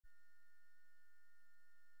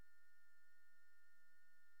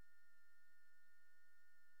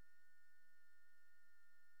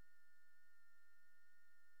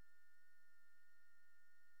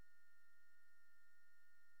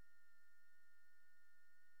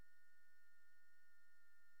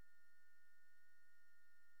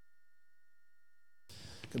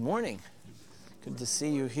Good morning. Good to see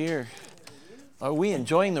you here. Are we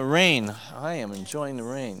enjoying the rain? I am enjoying the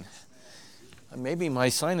rain. Maybe my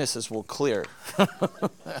sinuses will clear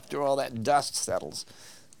after all that dust settles.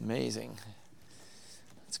 Amazing.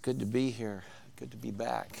 It's good to be here. Good to be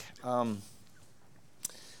back.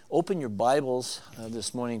 Open your Bibles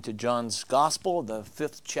this morning to John's Gospel, the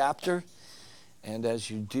 5th chapter. And as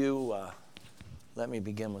you do, let me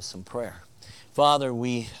begin with some prayer. Father,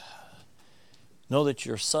 we know that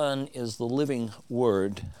your Son is the living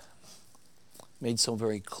Word, made so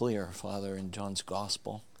very clear, Father, in John's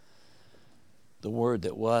Gospel. The Word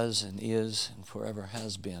that was and is and forever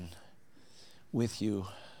has been with you.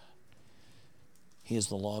 He is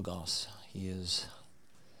the Logos. He is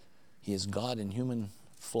God in human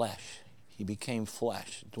flesh. He became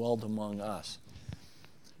flesh, dwelled among us.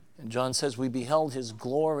 And John says, we beheld his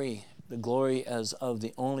glory, the glory as of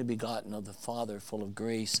the only begotten of the Father, full of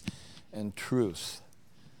grace and truth.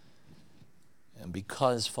 And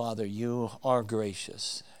because, Father, you are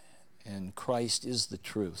gracious and Christ is the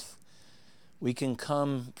truth, we can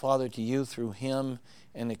come, Father, to you through him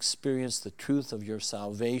and experience the truth of your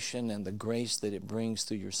salvation and the grace that it brings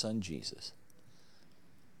through your Son, Jesus.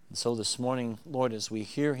 And so this morning, Lord, as we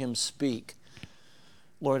hear him speak,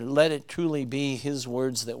 Lord, let it truly be his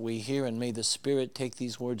words that we hear, and may the Spirit take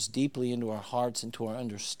these words deeply into our hearts, into our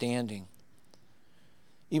understanding.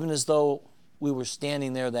 Even as though we were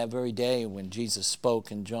standing there that very day when Jesus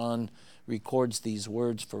spoke, and John records these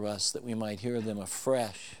words for us that we might hear them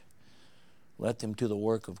afresh. Let them do the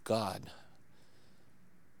work of God.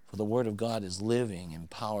 For the Word of God is living and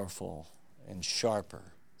powerful and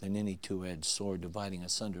sharper than any two-edged sword, dividing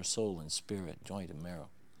asunder soul and spirit, joint and marrow,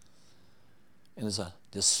 and is a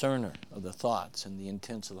discerner of the thoughts and the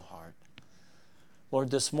intents of the heart. Lord,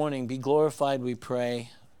 this morning, be glorified, we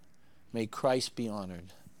pray. May Christ be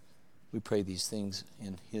honored. We pray these things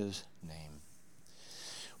in his name.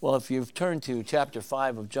 Well, if you've turned to chapter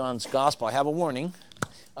 5 of John's Gospel, I have a warning.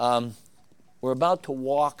 We're about to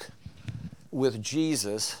walk with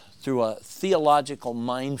Jesus through a theological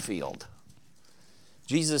minefield.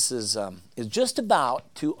 Jesus is just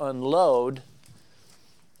about to unload,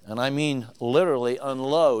 and I mean literally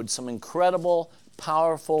unload, some incredible,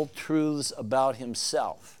 powerful truths about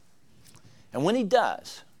himself. And when he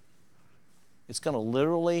does, it's going to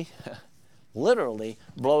literally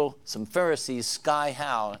blow some Pharisees sky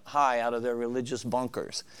high out of their religious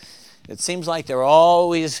bunkers. It seems like they're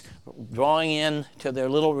always drawing in to their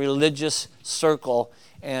little religious circle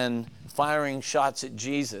and firing shots at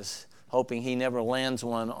Jesus, hoping he never lands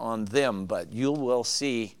one on them. But you will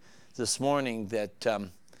see this morning that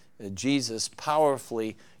Jesus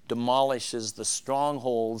powerfully demolishes the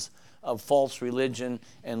strongholds of false religion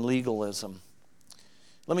and legalism.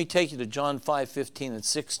 Let me take you to John 5:15 and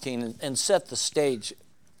 16 and set the stage.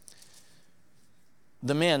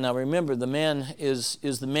 The man, now remember, the man is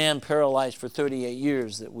the man paralyzed for 38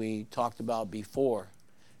 years that we talked about before.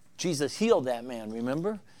 Jesus healed that man,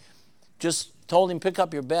 remember? Just told him, pick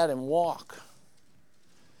up your bed and walk.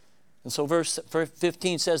 And so verse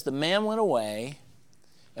 15 says, the man went away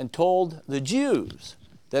and told the Jews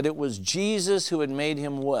that it was Jesus who had made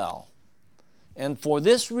him well. And for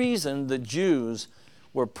this reason, the Jews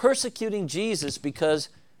were persecuting Jesus because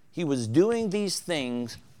he was doing these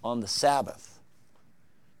things on the Sabbath.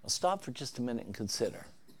 Now stop for just a minute and consider.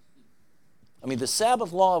 I mean, the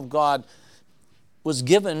Sabbath law of God was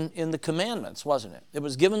given in the commandments, wasn't it? It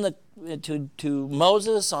was given to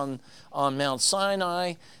Moses on Mount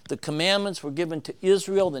Sinai. The commandments were given to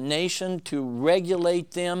Israel, the nation, to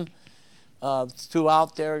regulate them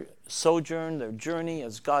throughout their sojourn, their journey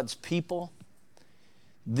as God's people.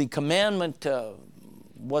 The commandment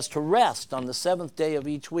was to rest on the seventh day of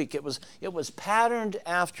each week. It was patterned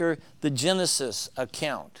after the Genesis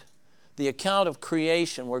account, the account of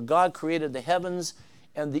creation where God created the heavens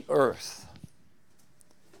and the earth.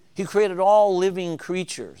 He created all living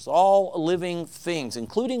creatures, all living things,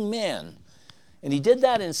 including man. And he did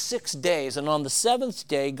that in 6 days. And on the seventh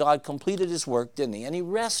day, God completed his work, didn't he? And he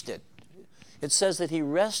rested. It says that he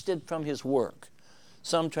rested from his work.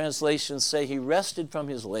 Some translations say he rested from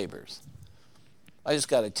his labors. I just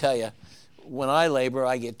got to tell you, when I labor,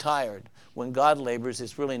 I get tired. When God labors,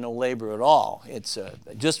 it's really no labor at all. It's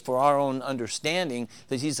just for our own understanding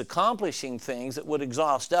that he's accomplishing things that would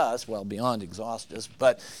exhaust us, well, beyond exhaust us.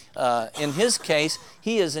 But in his case,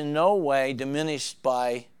 he is in no way diminished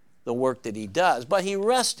by the work that he does. But he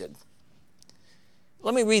rested.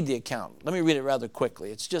 Let me read the account. Let me read it rather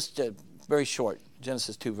quickly. It's just very short.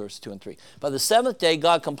 Genesis 2, verse 2 and 3. By the seventh day,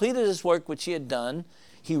 God completed his work which he had done.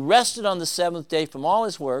 He rested on the seventh day from all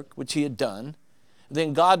his work which he had done.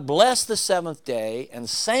 Then God blessed the seventh day and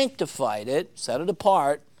sanctified it, set it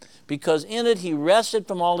apart, because in it he rested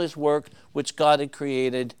from all his work which God had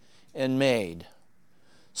created and made.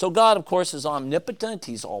 So God, of course, is omnipotent.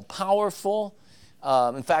 He's all-powerful.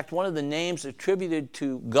 In fact, one of the names attributed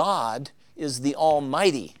to God is the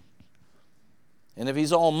Almighty. And if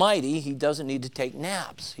he's almighty, he doesn't need to take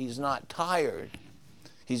naps. He's not tired.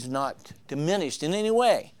 He's not diminished in any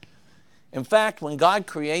way. In fact, when God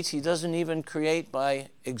creates, he doesn't even create by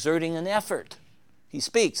exerting an effort. He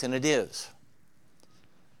speaks, and it is.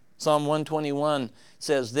 Psalm 121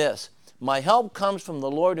 says this, "My help comes from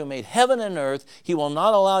the Lord who made heaven and earth. He will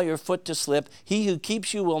not allow your foot to slip. He who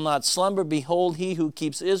keeps you will not slumber. Behold, he who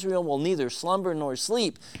keeps Israel will neither slumber nor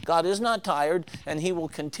sleep." God is not tired, and he will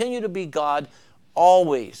continue to be God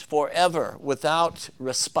always, forever, without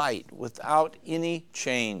respite, without any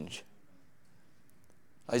change.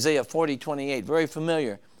 Isaiah 40:28, very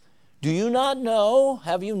familiar. "Do you not know?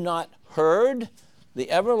 Have you not heard? The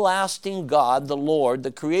everlasting God, the Lord,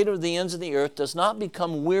 the creator of the ends of the earth, does not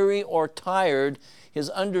become weary or tired. His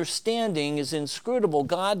understanding is inscrutable."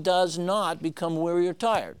 God does not become weary or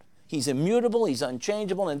tired. He's immutable, he's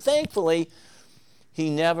unchangeable, and thankfully, he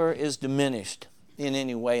never is diminished in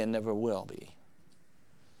any way and never will be.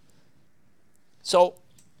 So,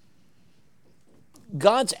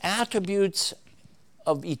 God's attributes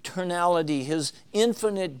of eternality, his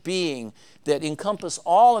infinite being that encompass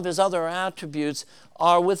all of his other attributes,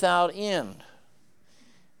 are without end.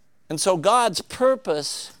 And so God's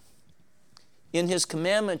purpose in his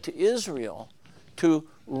commandment to Israel to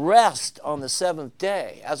rest on the seventh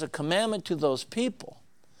day as a commandment to those people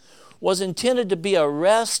was intended to be a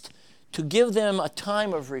rest to give them a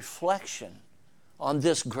time of reflection on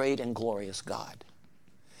this great and glorious God.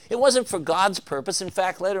 It wasn't for God's purpose. In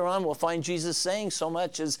fact, later on we'll find Jesus saying so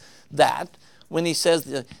much as that when he says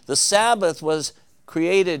the Sabbath was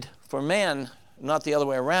created for man, not the other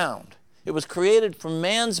way around. It was created for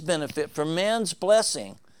man's benefit, for man's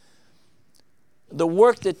blessing. The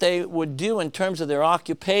work that they would do in terms of their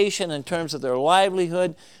occupation, in terms of their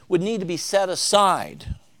livelihood, would need to be set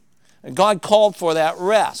aside. And God called for that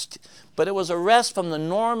rest. But it was a rest from the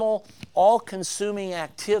normal, all-consuming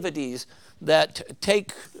activities that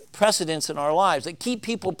take precedence in our lives, that keep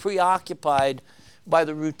people preoccupied by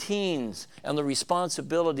the routines and the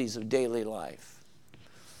responsibilities of daily life.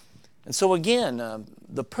 And so again,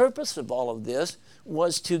 the purpose of all of this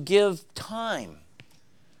was to give time,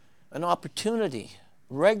 an opportunity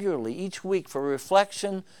regularly each week for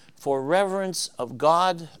reflection, for reverence of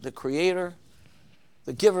God, the Creator,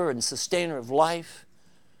 the giver and sustainer of life.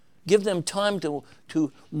 Give them time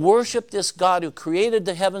to worship this God who created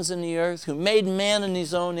the heavens and the earth, who made man in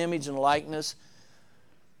his own image and likeness.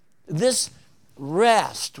 This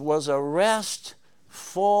rest was a rest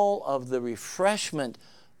full of the refreshment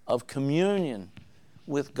of communion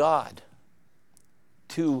with God,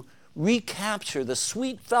 to recapture the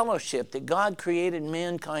sweet fellowship that God created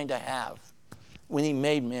mankind to have when he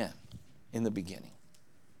made man in the beginning.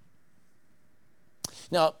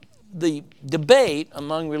 Now, the debate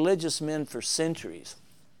among religious men for centuries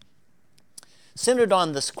centered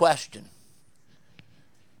on this question.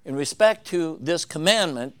 In respect to this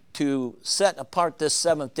commandment to set apart this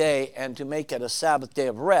seventh day and to make it a Sabbath day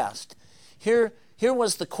of rest, here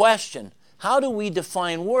was the question: how do we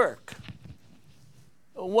define work?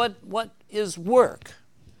 What is work?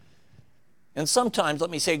 And sometimes, let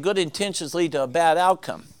me say, good intentions lead to a bad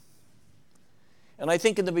outcome. And I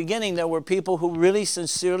think in the beginning there were people who really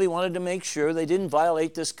sincerely wanted to make sure they didn't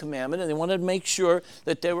violate this commandment, and they wanted to make sure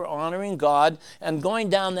that they were honoring God. And going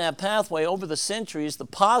down that pathway over the centuries, the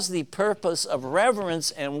positive purpose of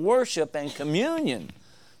reverence and worship and communion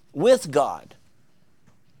with God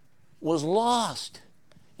was lost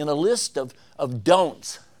in a list of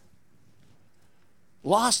don'ts,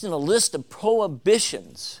 lost in a list of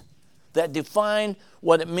prohibitions that define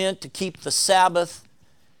what it meant to keep the Sabbath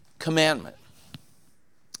commandment.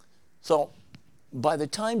 So, by the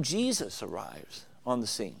time Jesus arrives on the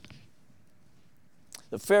scene,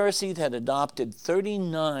 the Pharisees had adopted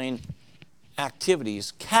 39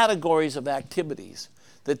 activities, categories of activities,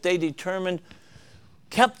 that they determined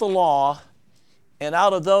kept the law, and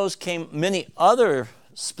out of those came many other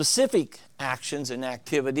specific actions and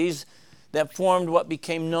activities that formed what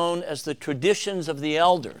became known as the traditions of the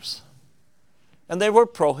elders. And they were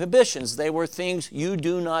prohibitions. They were things you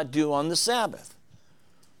do not do on the Sabbath.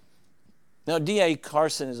 Now, D.A.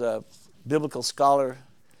 Carson is a biblical scholar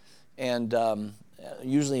and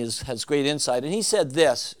usually has great insight. And he said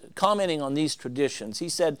this, commenting on these traditions. He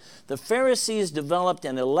said, the Pharisees developed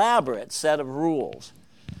an elaborate set of rules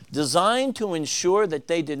designed to ensure that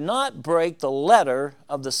they did not break the letter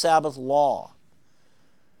of the Sabbath law.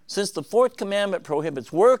 Since the fourth commandment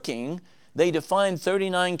prohibits working, they defined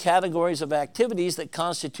 39 categories of activities that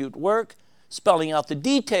constitute work, spelling out the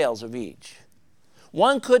details of each.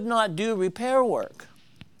 One could not do repair work,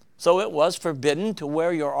 so it was forbidden to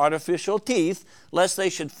wear your artificial teeth, lest they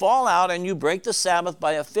should fall out and you break the Sabbath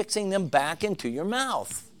by affixing them back into your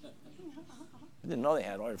mouth. I didn't know they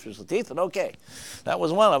had artificial teeth, but okay, that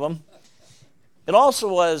was one of them. It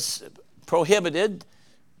also was prohibited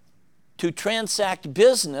to transact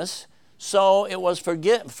business, so it was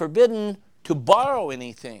forbidden to borrow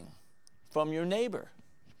anything from your neighbor.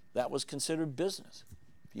 That was considered business.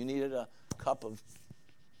 If you needed a cup of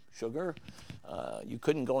sugar, you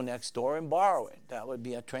couldn't go next door and borrow it. That would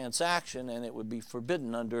be a transaction, and it would be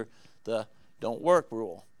forbidden under the don't work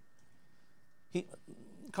rule.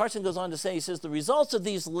 Carson goes on to say, he says, the results of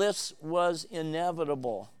these lists was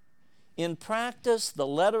inevitable. In practice, the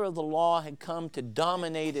letter of the law had come to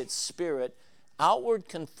dominate its spirit. Outward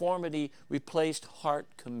conformity replaced heart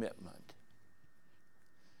commitment.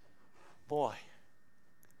 Boy,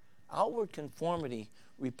 outward conformity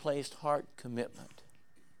replaced heart commitment.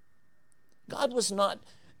 God was not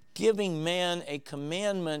giving man a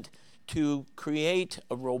commandment to create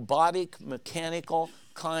a robotic, mechanical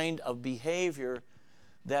kind of behavior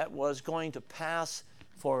that was going to pass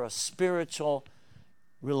for a spiritual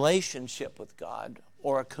relationship with God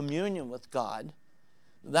or a communion with God.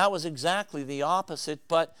 That was exactly the opposite,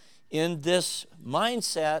 but in this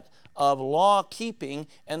mindset of law keeping,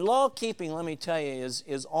 and law keeping, let me tell you,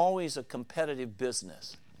 is always a competitive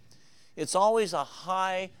business. It's always a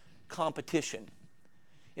high competition.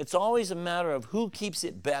 It's always a matter of who keeps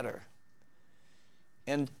it better.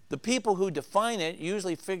 And the people who define it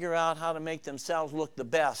usually figure out how to make themselves look the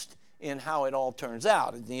best in how it all turns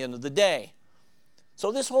out at the end of the day.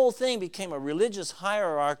 So this whole thing became a religious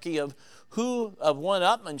hierarchy of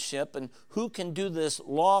one-upmanship and who can do this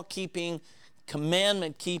law-keeping,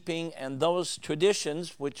 commandment-keeping, and those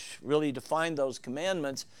traditions, which really define those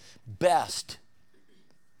commandments, best.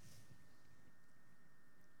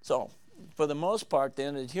 So, for the most part,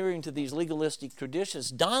 then, adhering to these legalistic traditions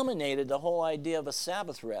dominated the whole idea of a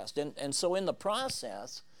Sabbath rest. And so in the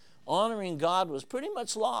process, honoring God was pretty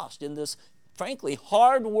much lost in this, frankly,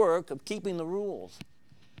 hard work of keeping the rules.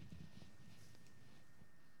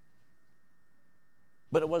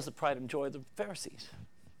 But it was the pride and joy of the Pharisees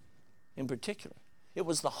in particular. It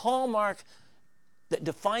was the hallmark that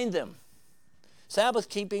defined them. Sabbath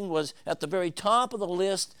keeping was at the very top of the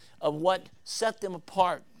list of what set them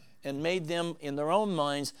apart and made them, in their own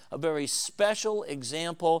minds, a very special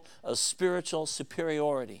example of spiritual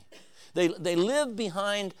superiority. They lived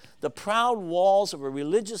behind the proud walls of a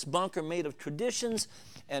religious bunker made of traditions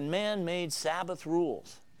and man-made Sabbath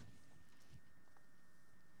rules.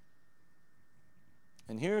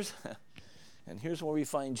 And here's where we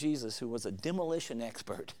find Jesus, who was a demolition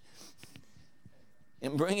expert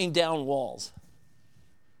in bringing down walls.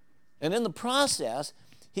 And in the process,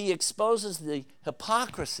 he exposes the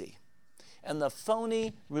hypocrisy and the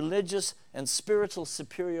phony religious and spiritual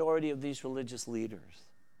superiority of these religious leaders.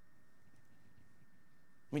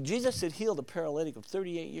 I mean, Jesus had healed a paralytic of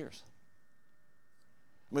 38 years.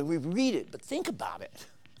 I mean, we read it, but think about it.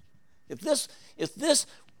 If this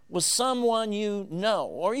was someone you know,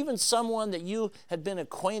 or even someone that you had been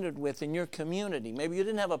acquainted with in your community, maybe you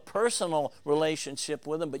didn't have a personal relationship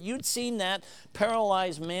with him, but you'd seen that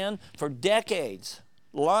paralyzed man for decades,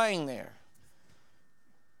 lying there,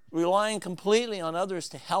 relying completely on others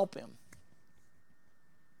to help him.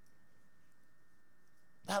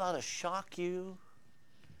 That ought to shock you.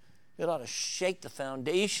 It ought to shake the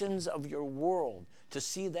foundations of your world to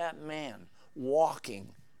see that man walking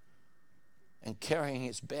and carrying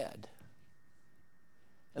his bed.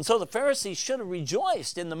 And so the Pharisees should have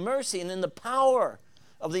rejoiced in the mercy and in the power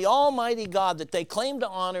of the Almighty God that they claimed to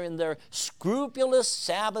honor in their scrupulous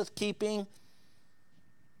Sabbath keeping.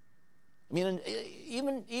 I mean,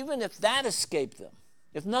 even if that escaped them,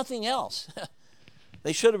 if nothing else,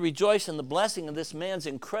 they should have rejoiced in the blessing of this man's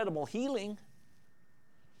incredible healing.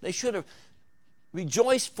 They should have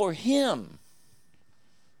rejoiced for him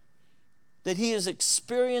that he is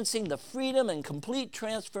experiencing the freedom and complete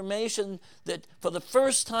transformation that for the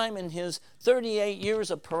first time in his 38 years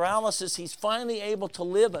of paralysis, he's finally able to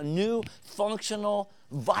live a new, functional,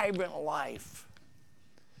 vibrant life.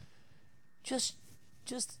 Just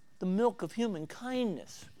the milk of human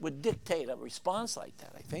kindness would dictate a response like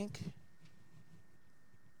that, I think.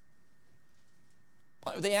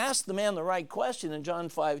 They asked the man the right question in John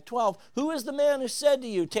 5:12. Who is the man who said to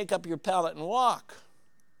you, take up your pallet and walk?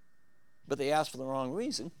 but they asked for the wrong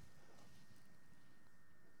reason.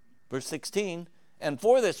 Verse 16, and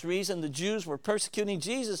for this reason the Jews were persecuting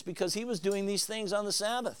Jesus because he was doing these things on the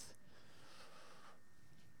Sabbath.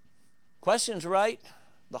 Question's right.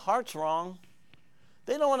 The heart's wrong.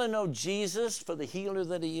 They don't want to know Jesus for the healer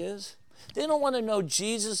that he is. They don't want to know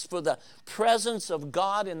Jesus for the presence of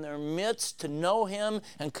God in their midst, to know him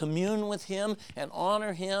and commune with him and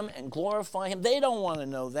honor him and glorify him. They don't want to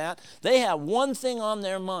know that. They have one thing on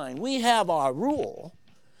their mind. We have our rule.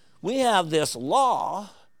 We have this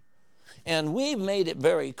law. And we've made it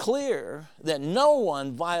very clear that no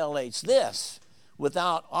one violates this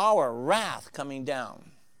without our wrath coming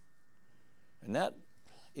down. And that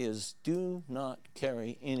is, do not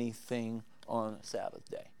carry anything on a Sabbath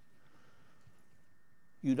day.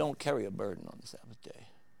 You don't carry a burden on the Sabbath day.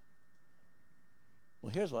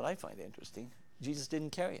 Well, here's what I find interesting. Jesus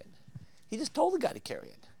didn't carry it. He just told the guy to carry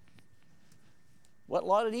it. What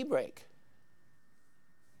law did he break?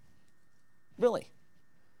 Really?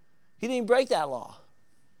 He didn't break that law.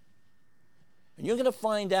 And you're going to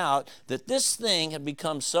find out that this thing had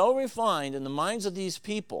become so refined in the minds of these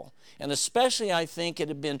people, and especially I think it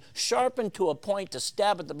had been sharpened to a point to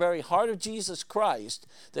stab at the very heart of Jesus Christ,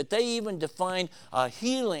 that they even defined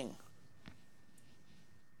healing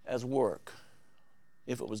as work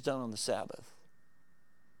if it was done on the Sabbath.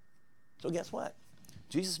 So guess what?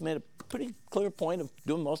 Jesus made a pretty clear point of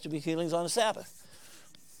doing most of his healings on the Sabbath.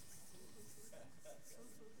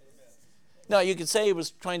 Now, you could say he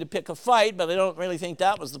was trying to pick a fight, but I don't really think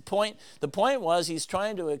that was the point. The point was he's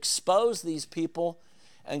trying to expose these people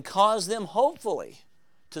and cause them, hopefully,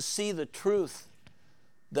 to see the truth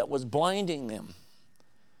that was blinding them,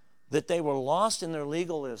 that they were lost in their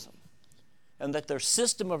legalism, and that their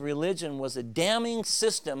system of religion was a damning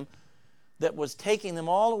system that was taking them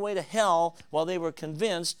all the way to hell while they were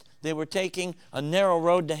convinced they were taking a narrow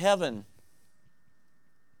road to heaven.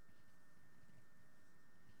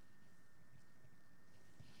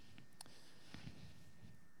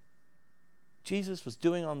 Jesus was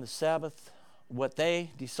doing on the Sabbath what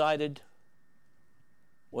they decided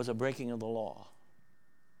was a breaking of the law.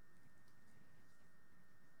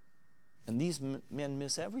 And these men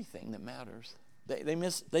miss everything that matters. They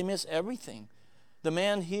miss everything. The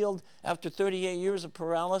man healed after 38 years of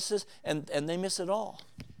paralysis, and they miss it all.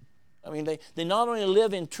 I mean, they not only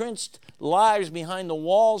live entrenched lives behind the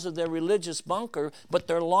walls of their religious bunker, but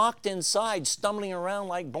they're locked inside, stumbling around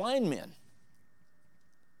like blind men.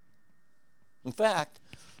 In fact,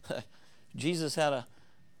 Jesus had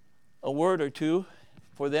a word or two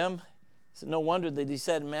for them. So no wonder that he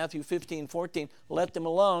said in Matthew 15:14, let them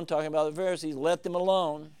alone, talking about the Pharisees, let them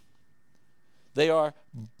alone. They are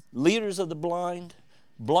leaders of the blind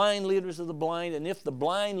leaders of the blind, and if the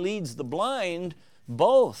blind leads the blind,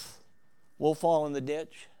 both will fall in the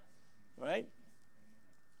ditch, right?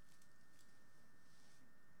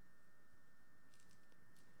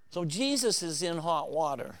 So Jesus is in hot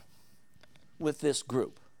water with this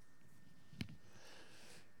group.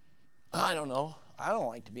 I don't know. I don't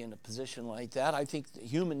like to be in a position like that. I think that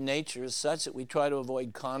human nature is such that we try to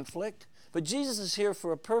avoid conflict. But Jesus is here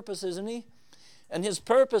for a purpose, isn't he? And his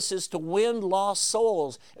purpose is to win lost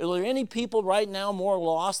souls. Are there any people right now more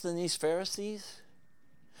lost than these Pharisees?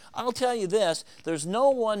 I'll tell you this, there's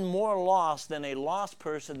no one more lost than a lost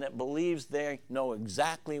person that believes they know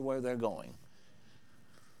exactly where they're going.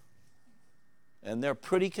 And they're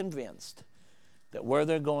pretty convinced that where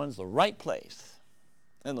they're going is the right place.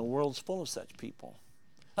 And the world's full of such people.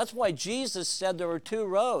 That's why Jesus said there were two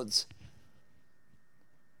roads.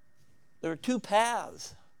 There are two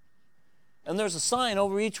paths. And there's a sign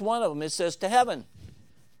over each one of them. It says to heaven.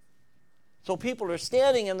 So people are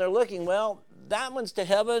standing and they're looking, well, that one's to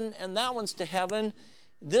heaven and that one's to heaven.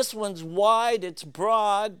 This one's wide, it's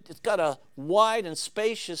broad, it's got a wide and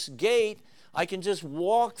spacious gate. I can just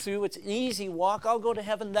walk through. It's an easy walk. I'll go to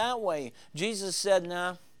heaven that way. Jesus said,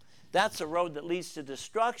 nah, that's a road that leads to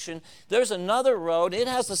destruction. There's another road. It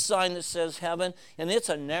has a sign that says heaven, and it's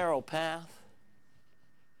a narrow path.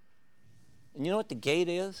 And you know what the gate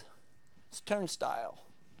is? It's turnstile.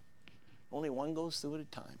 Only one goes through at a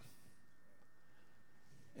time.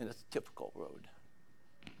 And it's a difficult road.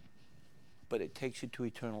 But it takes you to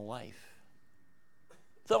eternal life.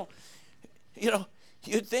 So,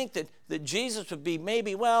 you'd think that Jesus would be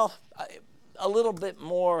maybe, a little bit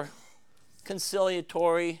more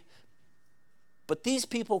conciliatory. But these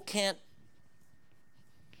people can't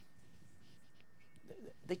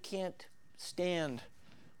stand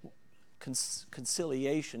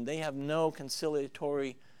conciliation. They have no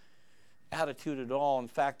conciliatory attitude at all. In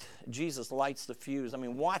fact, Jesus lights the fuse. I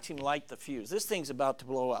mean, watch him light the fuse. This thing's about to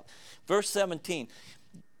blow up. Verse 17.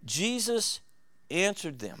 Jesus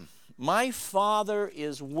answered them, "My Father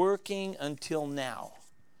is working until now,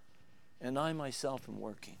 and I myself am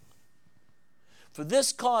working. For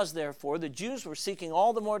this cause, therefore, the Jews were seeking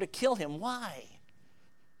all the more to kill him." Why?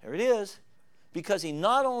 There it is. Because he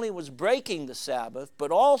not only was breaking the Sabbath,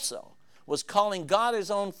 but also was calling God his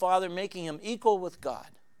own Father, making him equal with God.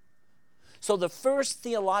 So the first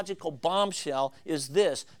theological bombshell is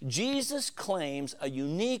this: Jesus claims a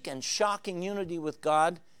unique and shocking unity with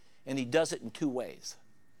God, and he does it in two ways.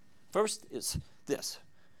 First is this: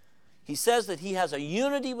 he says that he has a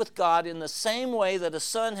unity with God in the same way that a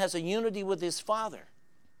son has a unity with his father.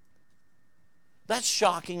 That's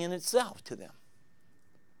shocking in itself to them.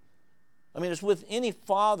 I mean, as with any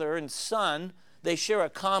father and son, they share a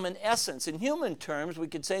common essence. In human terms, we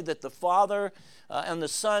could say that the father and the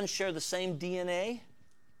son share the same DNA.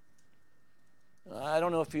 I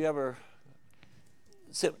don't know if you ever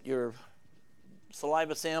sit your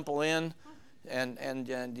saliva sample in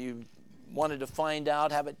and you wanted to find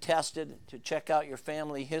out, have it tested to check out your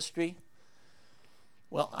family history.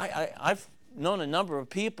 Well, I've known a number of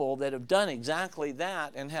people that have done exactly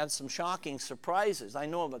that and had some shocking surprises. I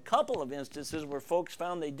know of a couple of instances where folks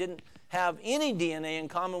found they didn't have any DNA in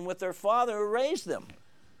common with their father who raised them.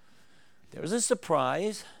 There was a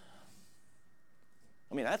surprise.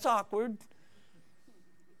 I mean, that's awkward.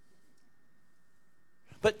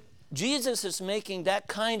 But Jesus is making that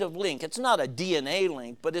kind of link. It's not a DNA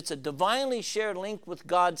link, but it's a divinely shared link with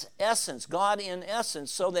God's essence, God in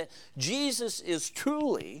essence, so that Jesus is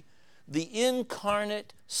truly the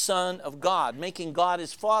incarnate Son of God, making God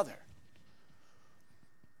his Father.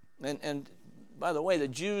 And by the way, the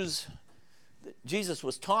Jews that Jesus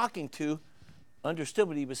was talking to understood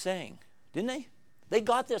what he was saying, didn't they? They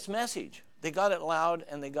got this message. They got it loud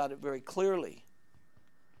and they got it very clearly.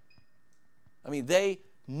 I mean, they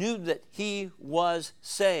knew that he was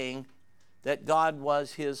saying that God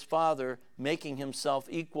was his Father, making himself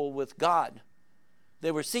equal with God.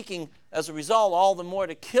 They were seeking, as a result, all the more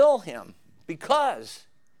to kill him because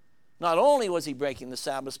not only was he breaking the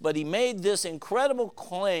Sabbath, but he made this incredible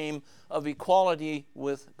claim of equality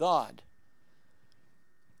with God.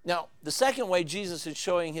 Now, the second way Jesus is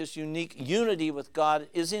showing his unique unity with God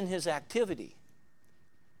is in his activity.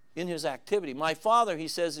 In his activity. My Father, he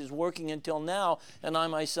says, is working until now, and I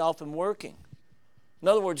myself am working. In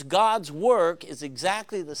other words, God's work is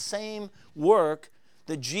exactly the same work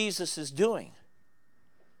that Jesus is doing.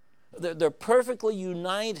 They're perfectly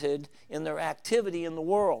united in their activity in the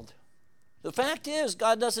world. The fact is,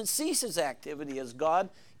 God doesn't cease his activity as God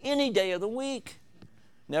any day of the week.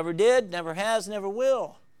 Never did, never has, never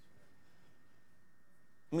will.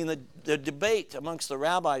 I mean, the debate amongst the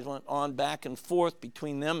rabbis went on back and forth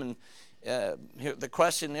between them. And here, the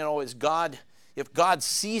question, is God, if God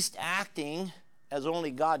ceased acting as only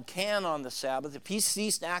God can on the Sabbath, if he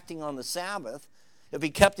ceased acting on the Sabbath, if he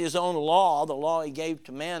kept his own law, the law he gave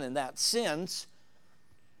to man in that sense,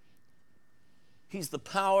 he's the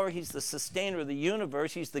power, he's the sustainer of the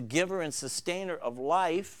universe, he's the giver and sustainer of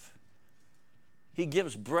life. He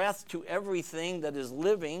gives breath to everything that is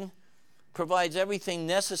living, provides everything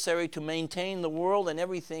necessary to maintain the world and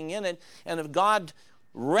everything in it. And if God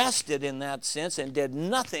rested in that sense and did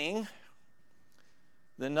nothing,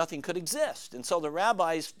 then nothing could exist. And so the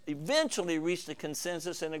rabbis eventually reached a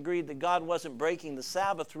consensus and agreed that God wasn't breaking the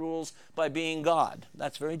Sabbath rules by being God.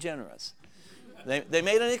 That's very generous. They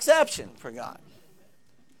made an exception for God.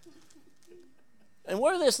 And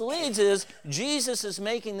where this leads is Jesus is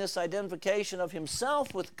making this identification of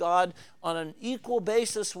himself with God on an equal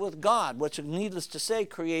basis with God, which, needless to say,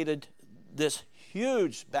 created this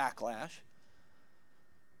huge backlash.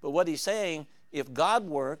 But what he's saying, if God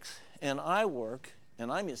works and I work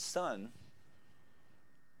and I'm his son,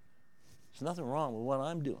 there's nothing wrong with what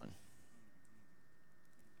I'm doing.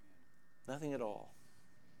 Nothing at all.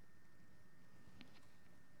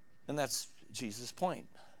 And that's Jesus' point.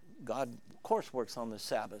 God, of course, works on the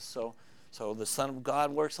Sabbath. So the Son of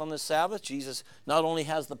God works on the Sabbath. Jesus not only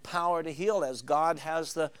has the power to heal, as God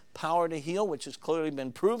has the power to heal, which has clearly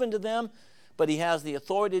been proven to them, but he has the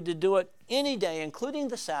authority to do it any day, including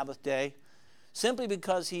the Sabbath day, simply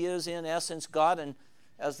because he is in essence God. And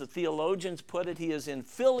as the theologians put it, he is in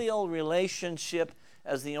filial relationship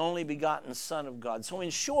as the only begotten Son of God. So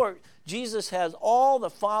in short, Jesus has all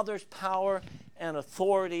the Father's power and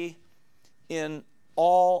authority in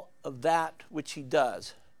all of that which he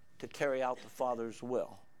does to carry out the Father's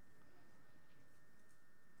will.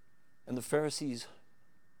 And the Pharisees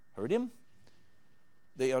heard him.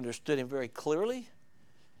 They understood him very clearly,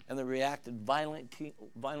 and they reacted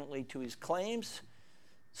violently to his claims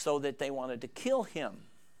so that they wanted to kill him.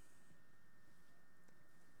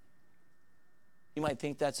 You might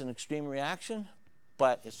think that's an extreme reaction,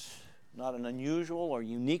 but it's not an unusual or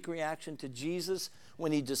unique reaction to Jesus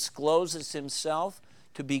when he discloses himself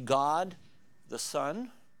to be God, the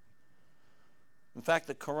Son. In fact,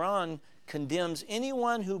 the Quran condemns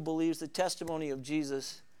anyone who believes the testimony of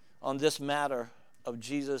Jesus on this matter of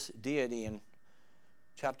Jesus' deity. In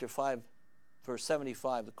chapter 5, verse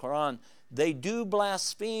 75, the Quran, they do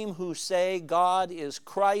blaspheme who say God is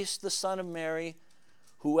Christ, the Son of Mary.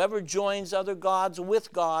 Whoever joins other gods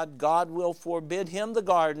with God, God will forbid him the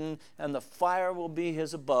garden, and the fire will be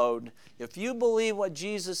his abode. If you believe what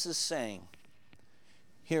Jesus is saying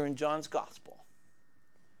here in John's Gospel,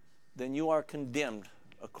 then you are condemned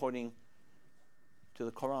according to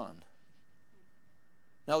the Quran.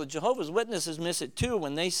 Now, the Jehovah's Witnesses miss it too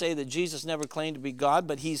when they say that Jesus never claimed to be God,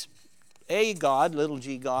 but he's a God, little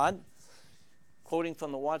g God. Quoting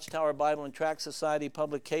from the Watchtower Bible and Tract Society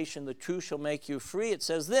publication, The Truth Shall Make You Free, it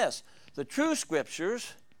says this: the true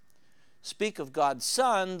scriptures speak of God's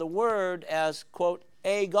Son, the Word, as, quote,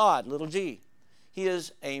 a God, little g. He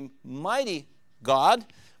is a mighty God,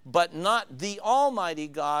 but not the Almighty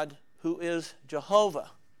God who is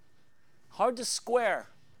Jehovah. Hard to square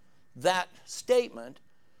that statement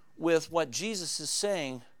with what Jesus is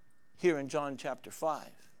saying here in John chapter 5.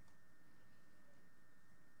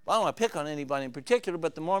 I don't want to pick on anybody in particular,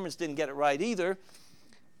 but the Mormons didn't get it right either.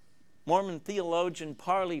 Mormon theologian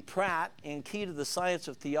Parley Pratt, in Key to the Science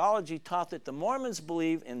of Theology, taught that the Mormons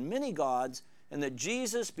believe in many gods and that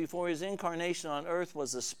Jesus, before his incarnation on earth,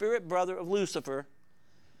 was the spirit brother of Lucifer,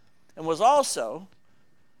 and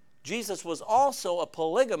Jesus was also a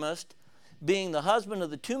polygamist, being the husband of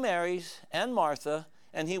the two Marys and Martha,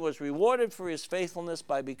 and he was rewarded for his faithfulness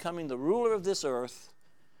by becoming the ruler of this earth.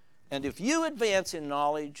 And if you advance in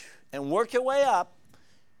knowledge and work your way up,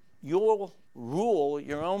 you'll rule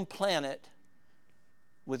your own planet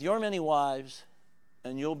with your many wives,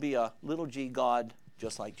 and you'll be a little g God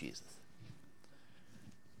just like Jesus.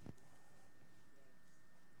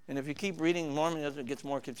 And if you keep reading Mormonism, it gets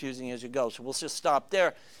more confusing as you go. So we'll just stop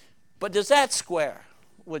there. But does that square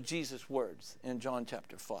with Jesus' words in John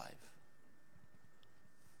chapter 5?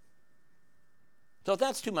 So if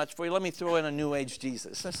that's too much for you, let me throw in a New Age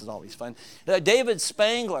Jesus. This is always fun. David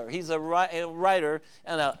Spangler, he's a writer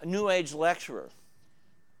and a New Age lecturer.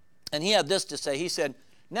 And he had this to say. He said,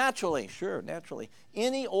 naturally,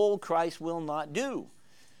 any old Christ will not do.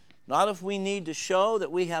 Not if we need to show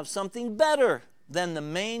that we have something better than the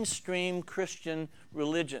mainstream Christian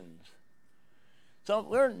religions. So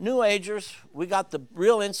we're New Agers. We got the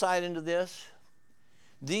real insight into this.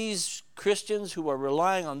 These Christians who are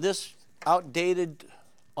relying on this outdated,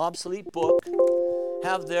 obsolete book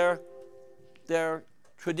have their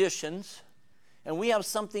traditions, and we have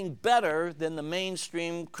something better than the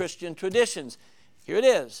mainstream Christian traditions. Here it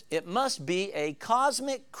is. It must be a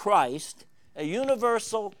cosmic Christ, a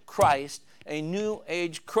universal Christ, a New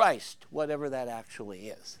Age Christ, whatever that actually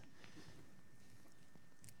is.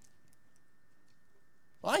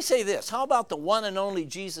 Well, I say this. How about the one and only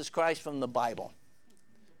Jesus Christ from the Bible?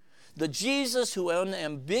 The Jesus who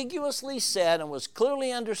unambiguously said and was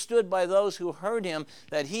clearly understood by those who heard him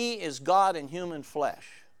that he is God in human flesh.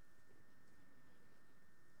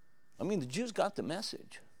 I mean, the Jews got the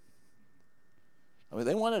message. I mean,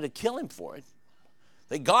 they wanted to kill him for it.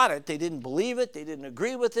 They got it. They didn't believe it. They didn't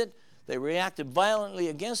agree with it. They reacted violently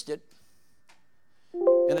against it.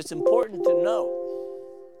 And it's important to know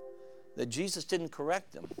that Jesus didn't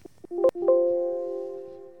correct them.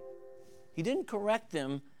 He didn't correct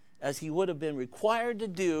them as he would have been required to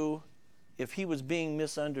do if he was being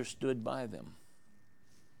misunderstood by them.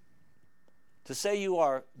 To say you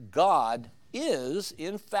are God is,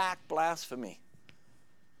 in fact, blasphemy.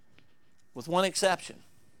 With one exception,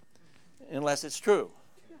 unless it's true.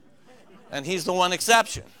 And he's the one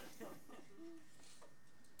exception.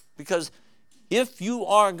 Because if you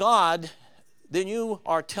are God, then you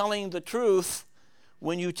are telling the truth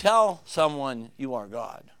when you tell someone you are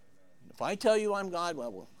God. If I tell you I'm God,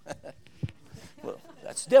 well,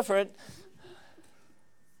 that's different.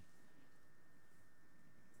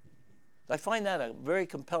 I find that a very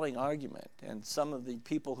compelling argument. And some of the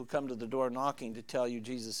people who come to the door knocking to tell you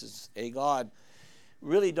Jesus is a God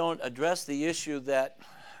really don't address the issue that,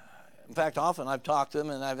 in fact, often I've talked to them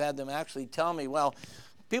and I've had them actually tell me, well,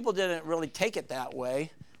 people didn't really take it that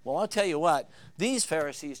way. Well, I'll tell you what, these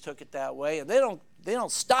Pharisees took it that way, and they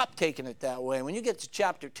don't stop taking it that way. When you get to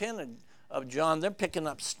chapter 10 of John, they're picking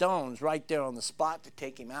up stones right there on the spot to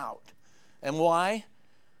take him out. And why?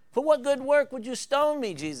 For what good work would you stone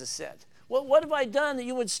me, Jesus said. Well, what have I done that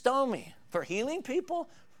you would stone me? For healing people?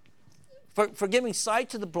 For giving sight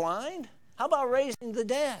to the blind? How about raising the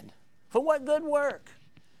dead? For what good work?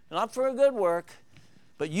 Not for a good work,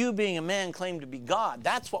 but you being a man claim to be God.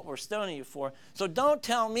 That's what we're stoning you for. So don't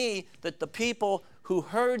tell me that the people who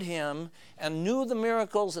heard him and knew the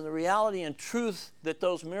miracles and the reality and truth that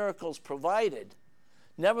those miracles provided,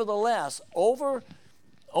 nevertheless,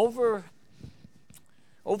 overcame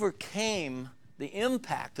the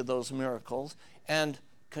impact of those miracles and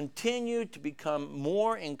continued to become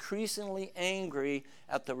more increasingly angry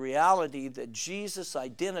at the reality that Jesus'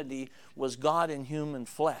 identity was God in human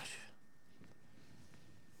flesh.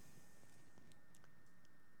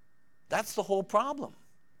 That's the whole problem.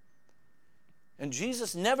 And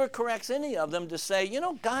Jesus never corrects any of them to say, you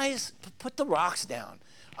know, guys, put the rocks down.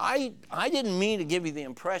 I didn't mean to give you the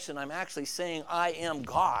impression I'm actually saying I am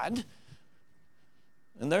God.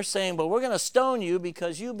 And they're saying, but we're going to stone you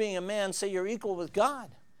because you being a man say you're equal with God.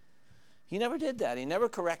 He never did that. He never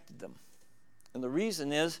corrected them. And the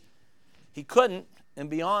reason is he couldn't, and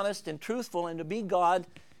be honest and truthful, and to be God,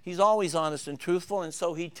 he's always honest and truthful, and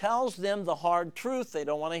so he tells them the hard truth they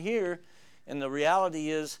don't want to hear. And the reality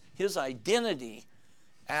is his identity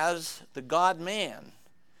as the God-man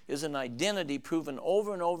is an identity proven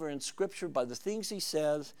over and over in Scripture by the things he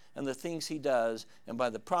says and the things he does, and by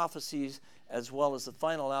the prophecies, as well as the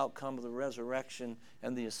final outcome of the resurrection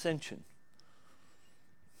and the ascension.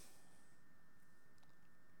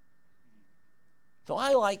 So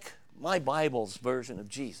I like my Bible's version of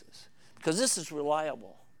Jesus because this is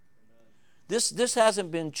reliable. This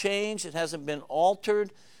hasn't been changed. It hasn't been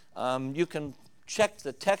altered. You can check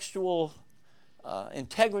the textual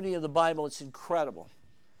integrity of the Bible. It's incredible.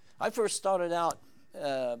 I first started out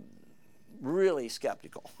really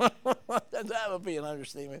skeptical. That would be an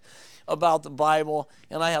understatement about the Bible.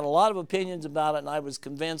 And I had a lot of opinions about it, and I was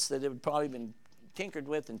convinced that it had probably been tinkered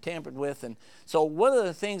with and tampered with. And so one of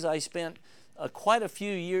the things I spent quite a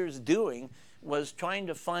few years doing was trying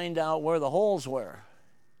to find out where the holes were.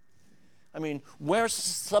 I mean, where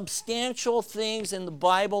substantial things in the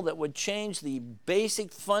Bible that would change the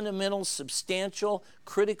basic, fundamental, substantial,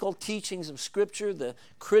 critical teachings of Scripture, the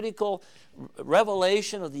critical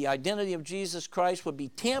revelation of the identity of Jesus Christ would be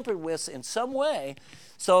tampered with in some way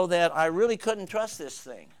so that I really couldn't trust this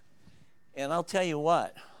thing. And I'll tell you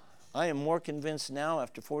what, I am more convinced now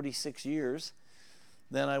after 46 years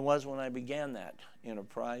than I was when I began that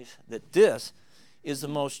enterprise that this is the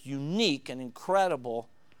most unique and incredible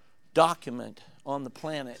document on the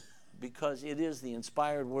planet because it is the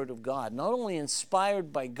inspired Word of God. Not only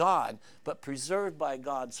inspired by God, but preserved by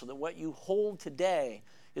God so that what you hold today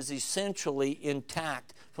is essentially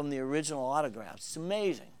intact from the original autographs. It's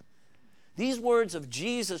amazing. These words of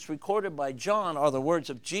Jesus recorded by John are the words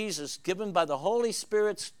of Jesus given by the Holy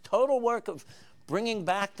Spirit's total work of bringing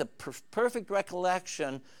back the perfect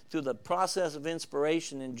recollection through the process of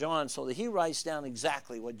inspiration in John so that he writes down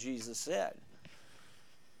exactly what Jesus said.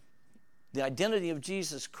 The identity of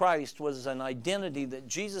Jesus Christ was an identity that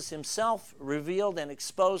Jesus himself revealed and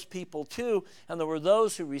exposed people to, and there were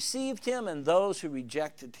those who received him and those who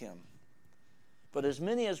rejected him. But as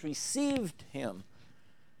many as received him,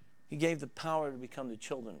 he gave the power to become the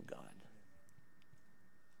children of God.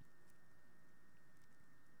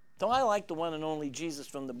 So I like the one and only Jesus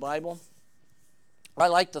from the Bible. I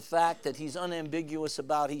like the fact that he's unambiguous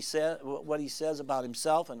about what he says about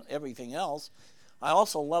himself and everything else. I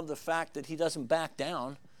also love the fact that he doesn't back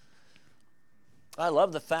down. I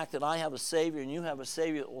love the fact that I have a Savior and you have a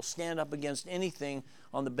Savior that will stand up against anything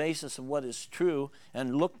on the basis of what is true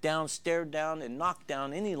and look down, stare down, and knock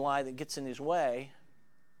down any lie that gets in his way.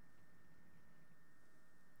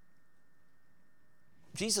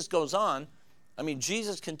 Jesus goes on. I mean,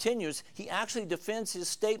 Jesus continues. He actually defends his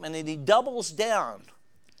statement and he doubles down.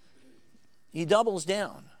 He doubles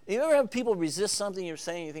down. You ever have people resist something you're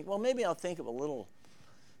saying? You think, well, maybe I'll think of a little,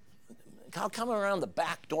 I'll come around the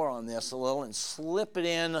back door on this a little and slip it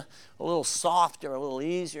in a little softer, a little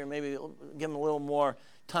easier, maybe give them a little more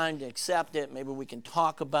time to accept it. Maybe we can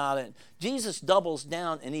talk about it. Jesus doubles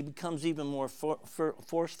down and he becomes even more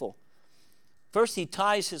forceful. First, he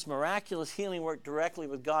ties his miraculous healing work directly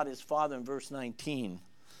with God his Father in verse 19.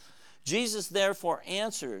 Jesus therefore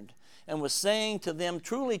answered and was saying to them,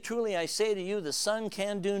 truly, truly, I say to you, the Son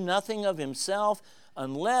can do nothing of himself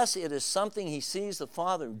unless it is something he sees the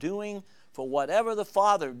Father doing. For whatever the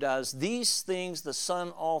Father does, these things the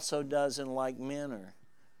Son also does in like manner.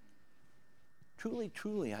 Truly,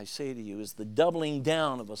 truly, I say to you, is the doubling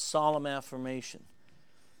down of a solemn affirmation.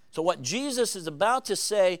 So what Jesus is about to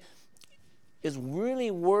say is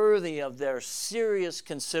really worthy of their serious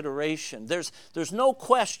consideration. There's no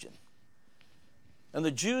question. And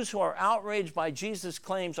the Jews who are outraged by Jesus'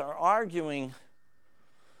 claims are arguing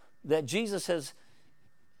that Jesus has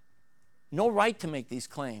no right to make these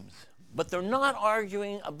claims. But they're not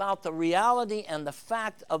arguing about the reality and the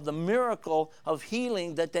fact of the miracle of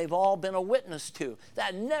healing that they've all been a witness to.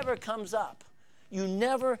 That never comes up. You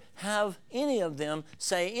never have any of them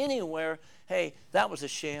say anywhere, hey, that was a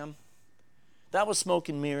sham. That was smoke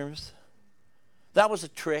and mirrors. That was a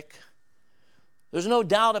trick. There's no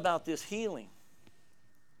doubt about this healing.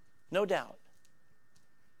 No doubt.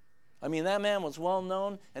 I mean, that man was well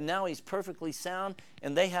known, and now he's perfectly sound,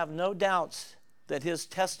 and they have no doubts that his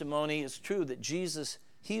testimony is true, that Jesus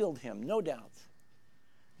healed him. No doubts.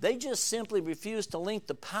 They just simply refuse to link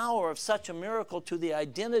the power of such a miracle to the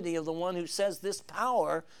identity of the one who says this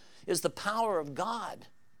power is the power of God.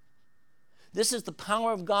 This is the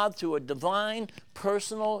power of God through a divine,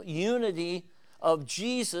 personal unity of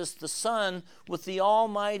Jesus, the Son, with the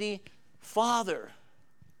Almighty Father.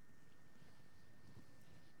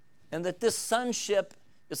 And that this sonship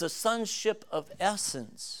is a sonship of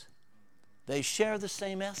essence. They share the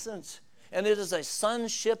same essence. And it is a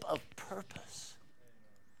sonship of purpose.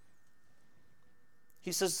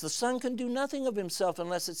 He says the Son can do nothing of himself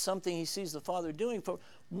unless it's something he sees the Father doing. For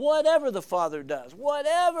whatever the Father does,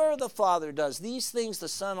 these things the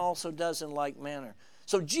Son also does in like manner.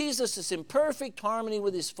 So Jesus is in perfect harmony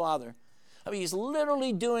with his Father. I mean, he's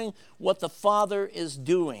literally doing what the Father is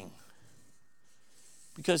doing.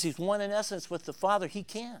 Because he's one in essence with the Father, he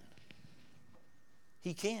can.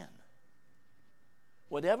 He can.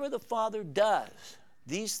 Whatever the Father does,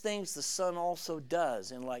 these things the Son also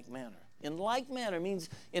does in like manner. In like manner means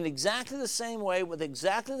in exactly the same way, with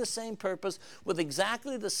exactly the same purpose, with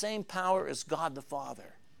exactly the same power as God the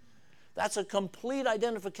Father. That's a complete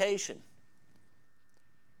identification.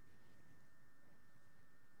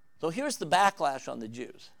 So here's the backlash on the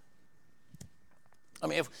Jews. I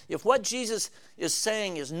mean, if what Jesus is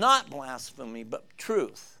saying is not blasphemy but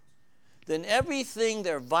truth, then everything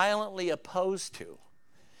they're violently opposed to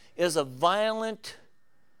is a violent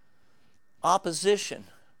opposition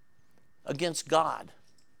against God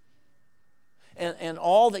and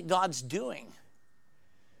all that God's doing.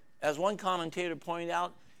 As one commentator pointed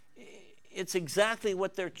out, it's exactly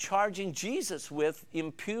what they're charging Jesus with,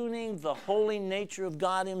 impugning the holy nature of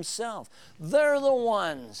God himself. They're the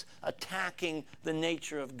ones attacking the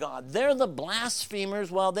nature of God. They're the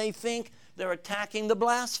blasphemers while they think they're attacking the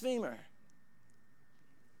blasphemer.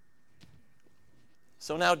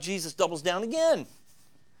 So now Jesus doubles down again.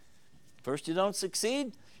 First you don't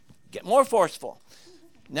succeed, get more forceful.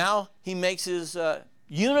 Now he makes his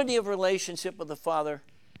unity of relationship with the Father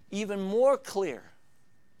even more clear.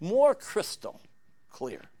 More crystal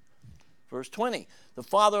clear. Verse 20, the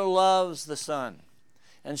Father loves the Son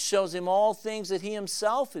and shows him all things that he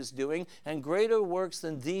himself is doing, and greater works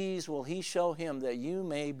than these will he show him, that you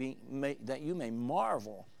may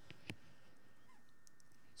marvel.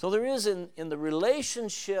 So there is in the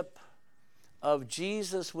relationship of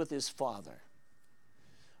Jesus with his Father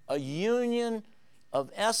a union of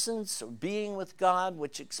essence or being with God,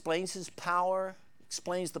 which explains his power,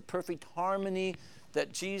 explains the perfect harmony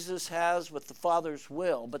that Jesus has with the Father's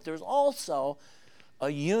will. But there's also a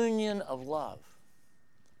union of love.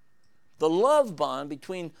 The love bond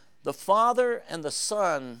between the Father and the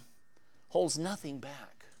Son holds nothing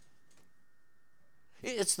back.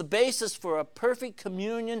 It's the basis for a perfect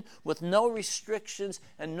communion with no restrictions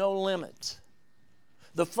and no limits.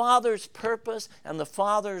 The Father's purpose and the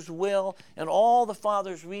Father's will and all the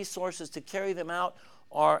Father's resources to carry them out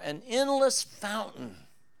are an endless fountain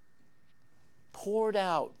poured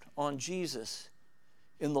out on Jesus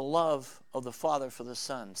in the love of the Father for the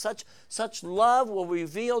Son. Such love will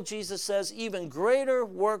reveal, Jesus says, even greater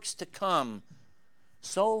works to come.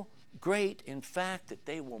 So great, in fact, that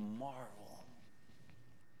they will marvel.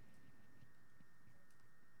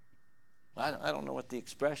 I don't know what the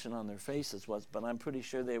expression on their faces was, but I'm pretty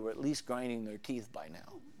sure they were at least grinding their teeth by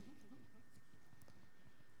now.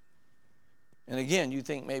 And again, you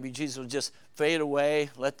think maybe Jesus will just fade away,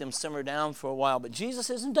 let them simmer down for a while. But Jesus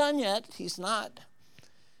isn't done yet. He's not.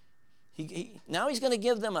 Now he's going to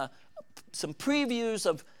give them some previews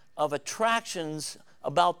of attractions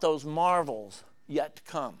about those marvels yet to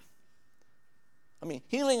come. I mean,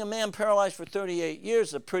 healing a man paralyzed for 38 years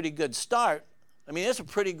is a pretty good start. I mean, it's a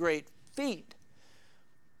pretty great feat.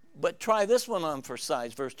 But try this one on for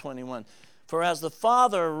size, verse 21. For as the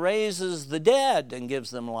Father raises the dead and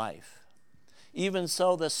gives them life, even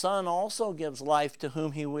so the Son also gives life to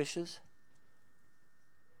whom he wishes.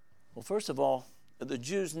 Well, first of all, the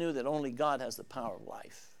Jews knew that only God has the power of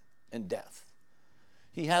life and death.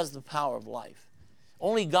 He has the power of life.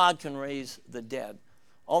 Only God can raise the dead.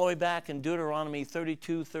 All the way back in Deuteronomy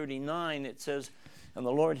 32:39, it says, and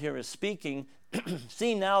the Lord here is speaking,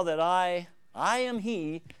 See now that I am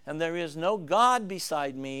he, and there is no God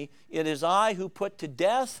beside me. It is I who put to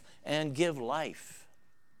death and give life.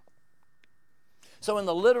 So in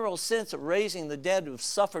the literal sense of raising the dead who have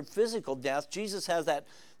suffered physical death, Jesus has that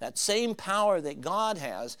same power that God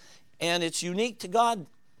has, and it's unique to God.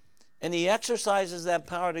 And he exercises that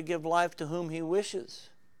power to give life to whom he wishes.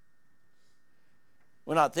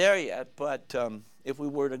 We're not there yet, but if we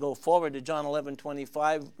were to go forward to John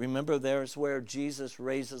 11:25, remember there's where Jesus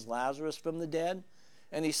raises Lazarus from the dead.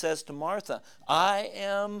 And he says to Martha, I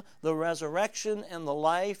am the resurrection and the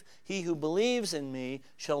life. He who believes in me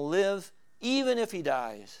shall live even if he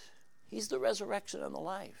dies. He's the resurrection and the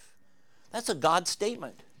life. That's a God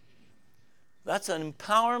statement. That's an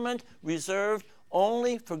empowerment reserved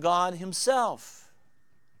only for God himself.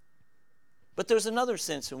 But there's another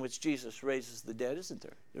sense in which Jesus raises the dead, isn't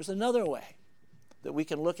there? There's another way that we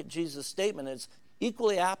can look at Jesus' statement. It's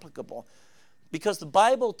equally applicable because the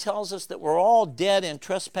Bible tells us that we're all dead in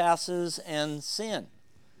trespasses and sin.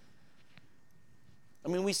 I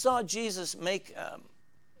mean, we saw Jesus make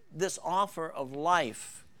this offer of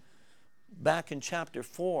life back in chapter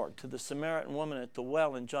 4 to the Samaritan woman at the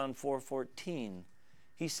well in John 4:14.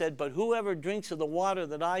 He said, but whoever drinks of the water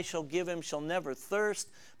that I shall give him shall never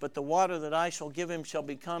thirst, but the water that I shall give him shall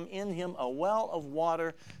become in him a well of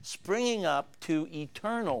water springing up to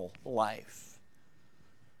eternal life.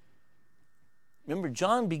 Remember,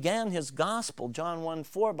 John began his gospel, John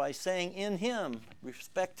 1:4, by saying, in him, with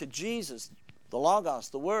respect to Jesus, the Logos,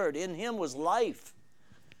 the Word, in him was life,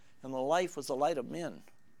 and the life was the light of men.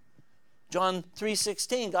 John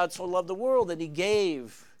 3:16, God so loved the world that he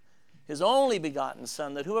gave his only begotten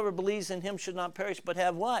Son, that whoever believes in him should not perish, but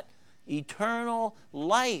have what? Eternal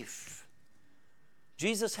life.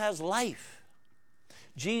 Jesus has life.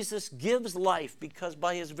 Jesus gives life because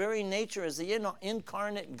by his very nature as the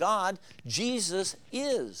incarnate God, Jesus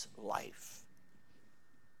is life.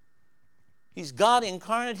 He's God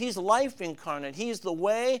incarnate. He's life incarnate. He's the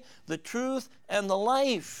way, the truth, and the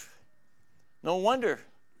life. No wonder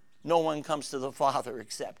no one comes to the Father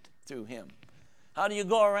except through him. How do you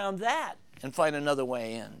go around that and find another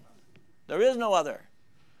way in? There is no other.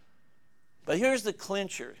 But here's the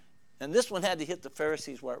clincher. And this one had to hit the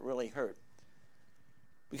Pharisees where it really hurt.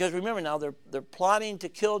 Because remember now, they're plotting to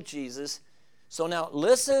kill Jesus. So now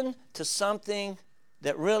listen to something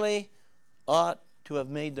that really ought to have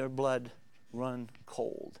made their blood run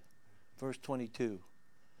cold. Verse 22.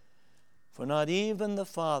 For not even the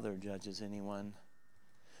Father judges anyone,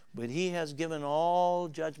 but he has given all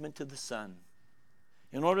judgment to the Son,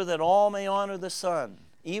 in order that all may honor the Son,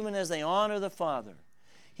 even as they honor the Father.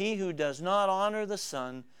 He who does not honor the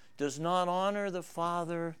Son does not honor the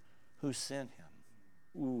Father who sent him.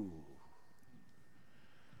 Ooh.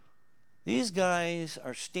 These guys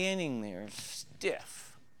are standing there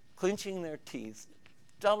stiff, clenching their teeth,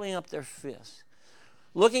 doubling up their fists,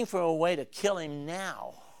 looking for a way to kill him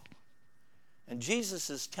now. And Jesus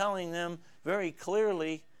is telling them very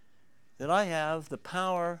clearly that I have the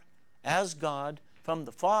power as God from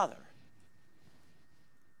the Father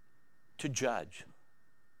to judge.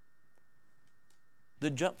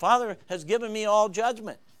 The Father has given me all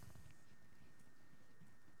judgment.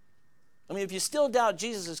 I mean, if you still doubt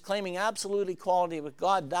Jesus is claiming absolute equality with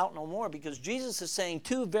God, doubt no more, because Jesus is saying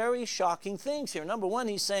two very shocking things here. Number one,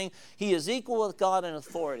 he's saying he is equal with God in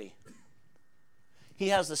authority. He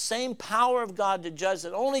has the same power of God to judge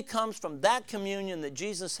that only comes from that communion that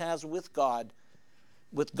Jesus has with God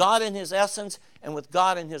in his essence and with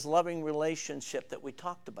God in his loving relationship that we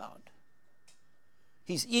talked about.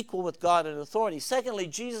 He's equal with God in authority. Secondly,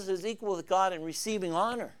 Jesus is equal with God in receiving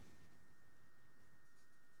honor.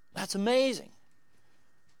 That's amazing.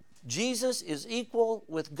 Jesus is equal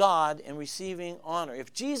with God in receiving honor.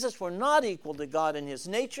 If Jesus were not equal to God in his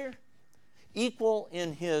nature, equal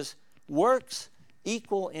in his works,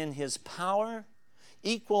 equal in his power,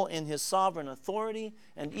 equal in his sovereign authority,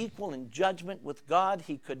 and equal in judgment with God,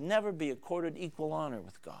 he could never be accorded equal honor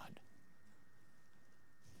with God.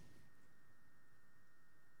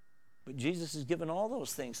 But Jesus is given all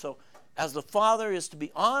those things. So as the Father is to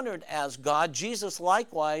be honored as God, Jesus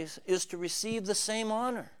likewise is to receive the same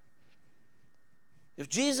honor. If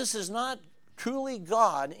Jesus is not truly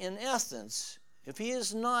God in essence, if he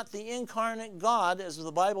is not the incarnate God as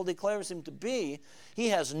the Bible declares him to be, he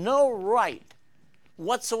has no right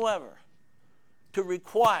whatsoever to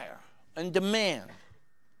require and demand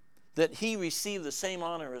that he receive the same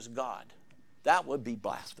honor as God. That would be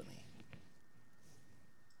blasphemy.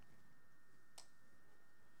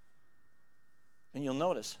 And you'll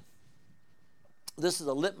notice, this is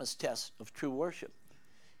a litmus test of true worship.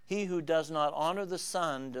 He who does not honor the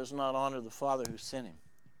Son does not honor the Father who sent him.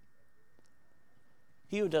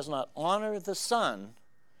 He who does not honor the Son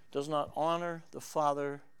does not honor the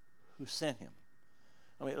Father who sent him.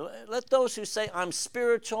 I mean, let those who say, I'm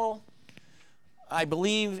spiritual, I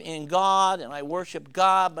believe in God, and I worship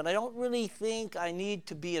God, but I don't really think I need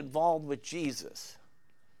to be involved with Jesus.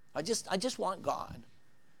 I just want God.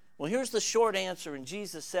 Well, here's the short answer, and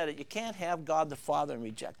Jesus said it. You can't have God the Father and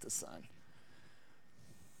reject the Son.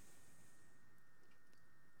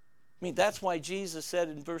 I mean, that's why Jesus said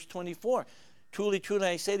in verse 24, truly, truly,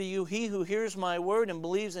 I say to you, he who hears my word and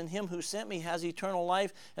believes in him who sent me has eternal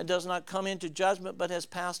life and does not come into judgment, but has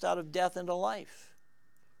passed out of death into life.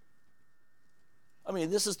 I mean,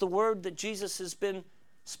 this is the word that Jesus has been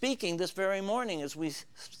speaking this very morning as we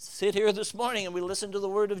sit here this morning and we listen to the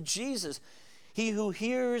word of Jesus. He who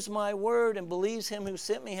hears my word and believes him who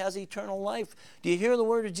sent me has eternal life. Do you hear the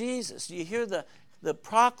word of Jesus? Do you hear the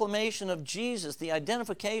proclamation of Jesus, the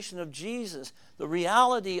identification of Jesus, the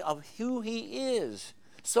reality of who he is,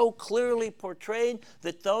 so clearly portrayed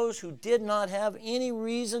that those who did not have any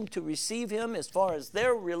reason to receive him as far as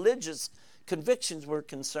their religious convictions were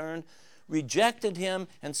concerned, rejected him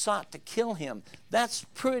and sought to kill him. That's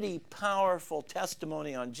pretty powerful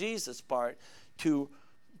testimony on Jesus' part to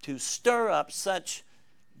stir up such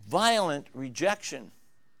violent rejection.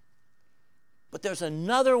 But there's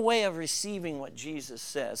another way of receiving what Jesus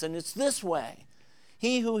says, and it's this way.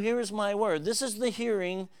 He who hears my word. This is the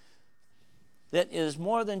hearing that is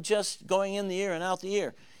more than just going in the ear and out the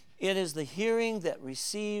ear. It is the hearing that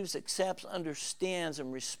receives, accepts, understands,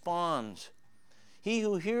 and responds. He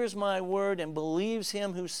who hears my word and believes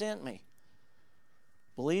him who sent me.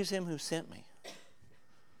 Believes him who sent me.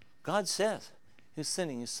 God says he's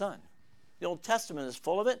sending his Son. The Old Testament is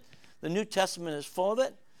full of it. The New Testament is full of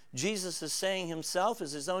it. Jesus is saying himself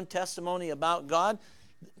as his own testimony about God,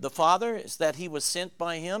 the Father, is that he was sent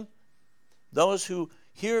by him. Those who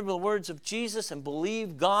hear the words of Jesus and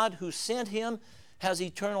believe God who sent him has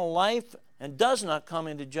eternal life and does not come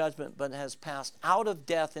into judgment, but has passed out of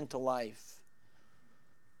death into life.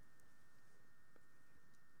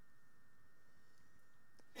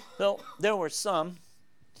 So there were some,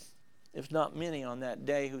 if not many on that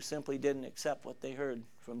day, who simply didn't accept what they heard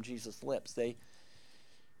from Jesus' lips.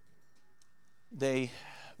 They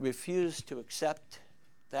refused to accept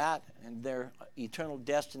that, and their eternal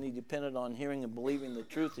destiny depended on hearing and believing the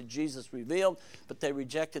truth that Jesus revealed, but they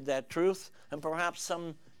rejected that truth, and perhaps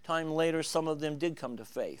some time later some of them did come to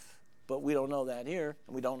faith. But we don't know that here,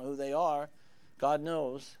 and we don't know who they are. God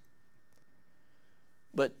knows.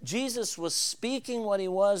 But Jesus was speaking what he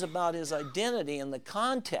was about his identity in the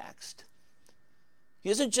context. He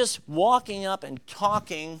isn't just walking up and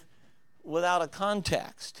talking without a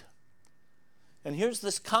context. And here's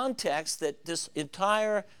this context that this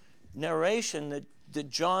entire narration that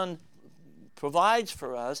John provides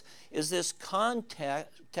for us is this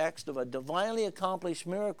context of a divinely accomplished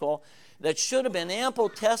miracle that should have been ample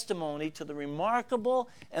testimony to the remarkable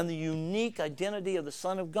and the unique identity of the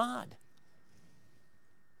Son of God.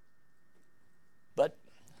 But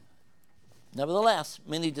nevertheless,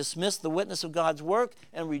 many dismissed the witness of God's work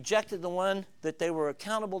and rejected the one that they were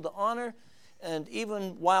accountable to honor. And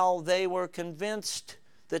even while they were convinced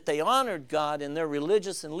that they honored God in their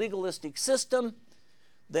religious and legalistic system,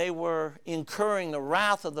 they were incurring the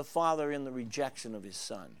wrath of the Father in the rejection of his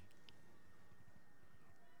Son.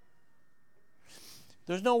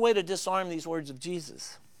 There's no way to disarm these words of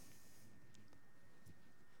Jesus.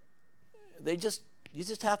 You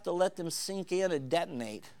just have to let them sink in and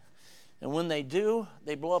detonate. And when they do,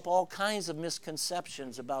 they blow up all kinds of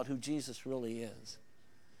misconceptions about who Jesus really is.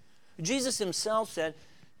 Jesus himself said,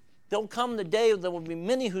 there'll come the day there will be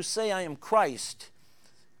many who say, I am Christ.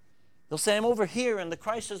 They'll say, I'm over here and the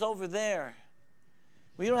Christ is over there.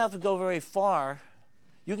 Well, you don't have to go very far.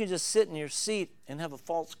 You can just sit in your seat and have a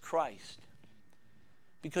false Christ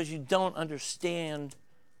because you don't understand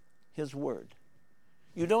his word.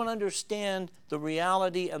 You don't understand the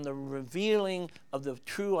reality and the revealing of the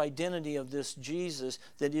true identity of this Jesus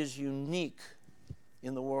that is unique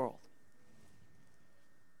in the world.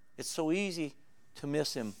 It's so easy to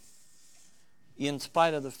miss him in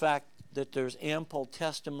spite of the fact that there's ample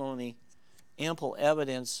testimony, ample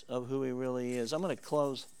evidence of who he really is. I'm going to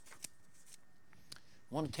close.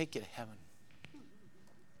 I want to take you to heaven.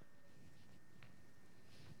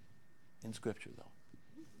 In Scripture, though.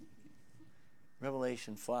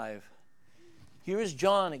 Revelation 5. Here is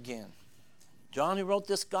John again. John, who wrote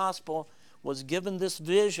this gospel, was given this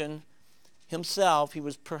vision himself. He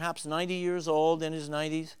was perhaps 90 years old, in his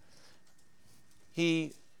 90s.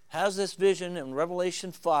 He has this vision in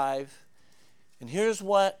Revelation 5, And here's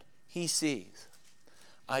what he sees.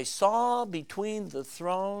 I saw between the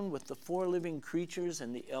throne with the 4 living creatures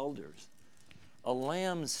and the elders a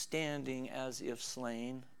lamb standing as if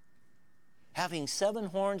slain, having 7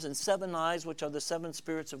 horns and 7 eyes, which are the 7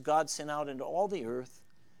 spirits of God sent out into all the earth.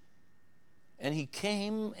 And he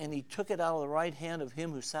came and he took it out of the right hand of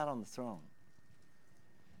him who sat on the throne.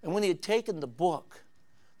 And when he had taken the book,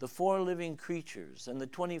 the 4 living creatures and the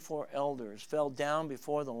 24 elders fell down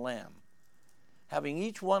before the Lamb, having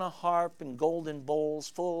each one a harp and golden bowls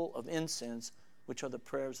full of incense, which are the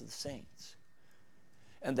prayers of the saints.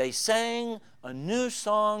 And they sang a new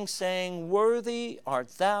song, saying, Worthy art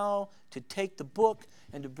thou to take the book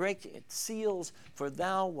and to break its seals, for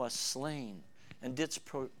thou wast slain, and didst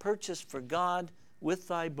purchase for God with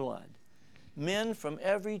thy blood men from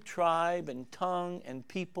every tribe and tongue and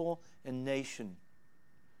people and nation.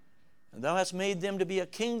 And thou hast made them to be a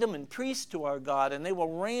kingdom and priests to our God, and they will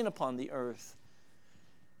reign upon the earth.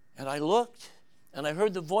 And I looked, and I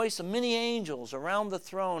heard the voice of many angels around the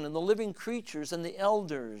throne, and the living creatures and the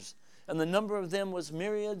elders, and the number of them was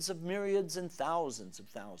myriads of myriads and thousands of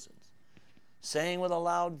thousands, saying with a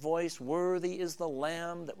loud voice, Worthy is the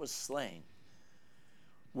Lamb that was slain.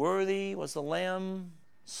 Worthy was the Lamb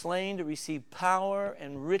slain to receive power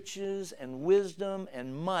and riches and wisdom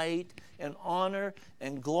and might and honor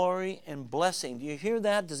and glory and blessing. Do you hear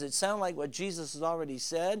that? Does it sound like what Jesus has already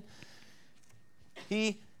said?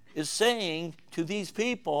 He is saying to these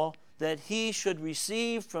people that he should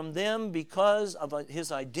receive from them, because of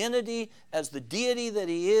his identity as the deity that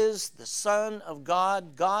he is, the Son of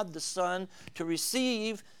God, God the Son, to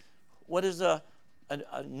receive what is an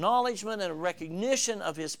acknowledgement and a recognition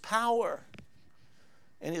of his power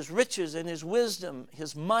and his riches and his wisdom,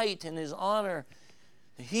 his might and his honor.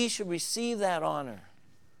 He should receive that honor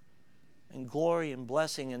and glory and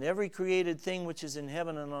blessing, and every created thing which is in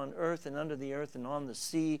heaven and on earth and under the earth and on the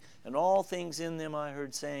sea, and all things in them, I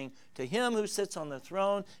heard saying, To him who sits on the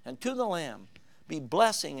throne and to the Lamb be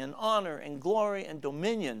blessing and honor and glory and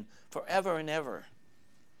dominion forever and ever.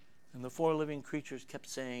 And the 4 living creatures kept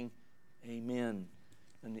saying, Amen.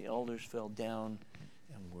 And the elders fell down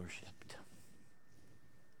and worshiped.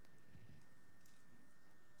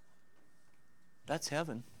 That's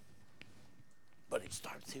heaven. But it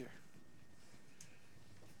starts here.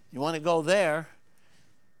 You want to go there,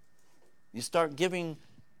 you start giving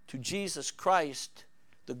to Jesus Christ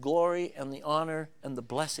the glory and the honor and the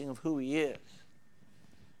blessing of who he is.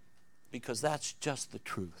 Because that's just the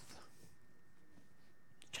truth.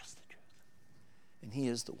 Just the truth. And he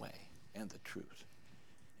is the way and the truth.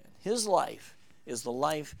 And his life is the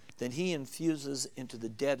life that he infuses into the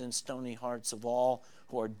dead and stony hearts of all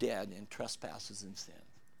who are dead in trespasses and sins.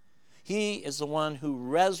 He is the one who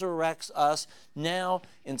resurrects us now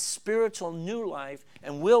in spiritual new life,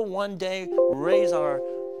 and will one day raise our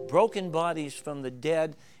broken bodies from the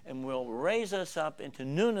dead, and will raise us up into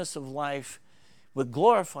newness of life with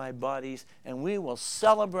glorified bodies, and we will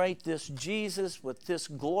celebrate this Jesus with this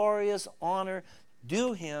glorious honor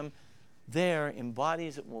due him there in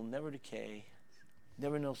bodies that will never decay,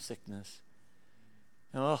 never know sickness.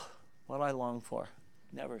 Oh, what I long for,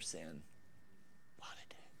 never sin.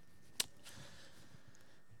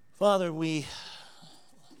 Father, we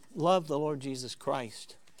love the Lord Jesus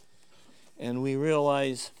Christ, and we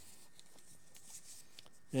realize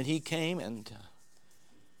that he came and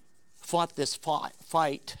fought this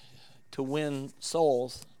fight to win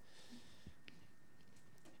souls.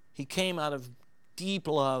 He came out of deep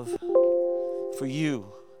love for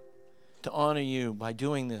you, to honor you by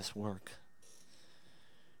doing this work.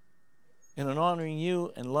 And in honoring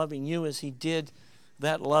you and loving you as he did,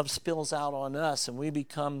 that love spills out on us, and we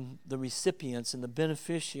become the recipients and the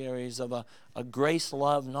beneficiaries of a grace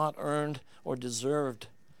love not earned or deserved,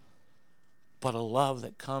 but a love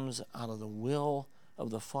that comes out of the will of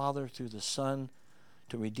the Father through the Son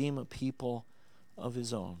to redeem a people of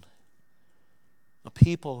his own. A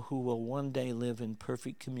people who will one day live in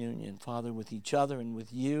perfect communion, Father, with each other and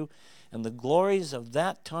with you. And the glories of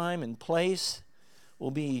that time and place will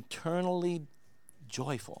be eternally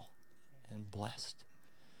joyful and blessed.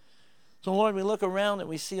 So, Lord, we look around and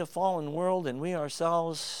we see a fallen world, and we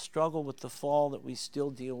ourselves struggle with the fall that we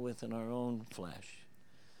still deal with in our own flesh.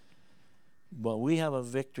 But we have a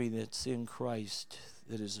victory that's in Christ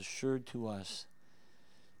that is assured to us,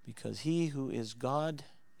 because he who is God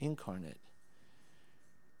incarnate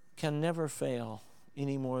can never fail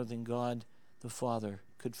any more than God the Father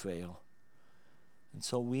could fail. And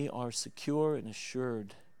so we are secure and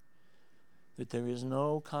assured that there is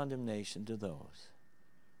no condemnation to those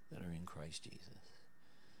that are in Christ Jesus.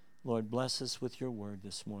 Lord, bless us with your word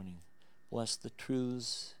this morning. Bless the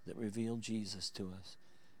truths that reveal Jesus to us.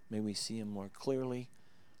 May we see him more clearly,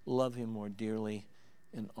 love him more dearly,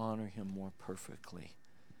 and honor him more perfectly.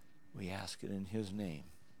 We ask it in his name.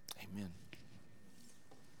 Amen.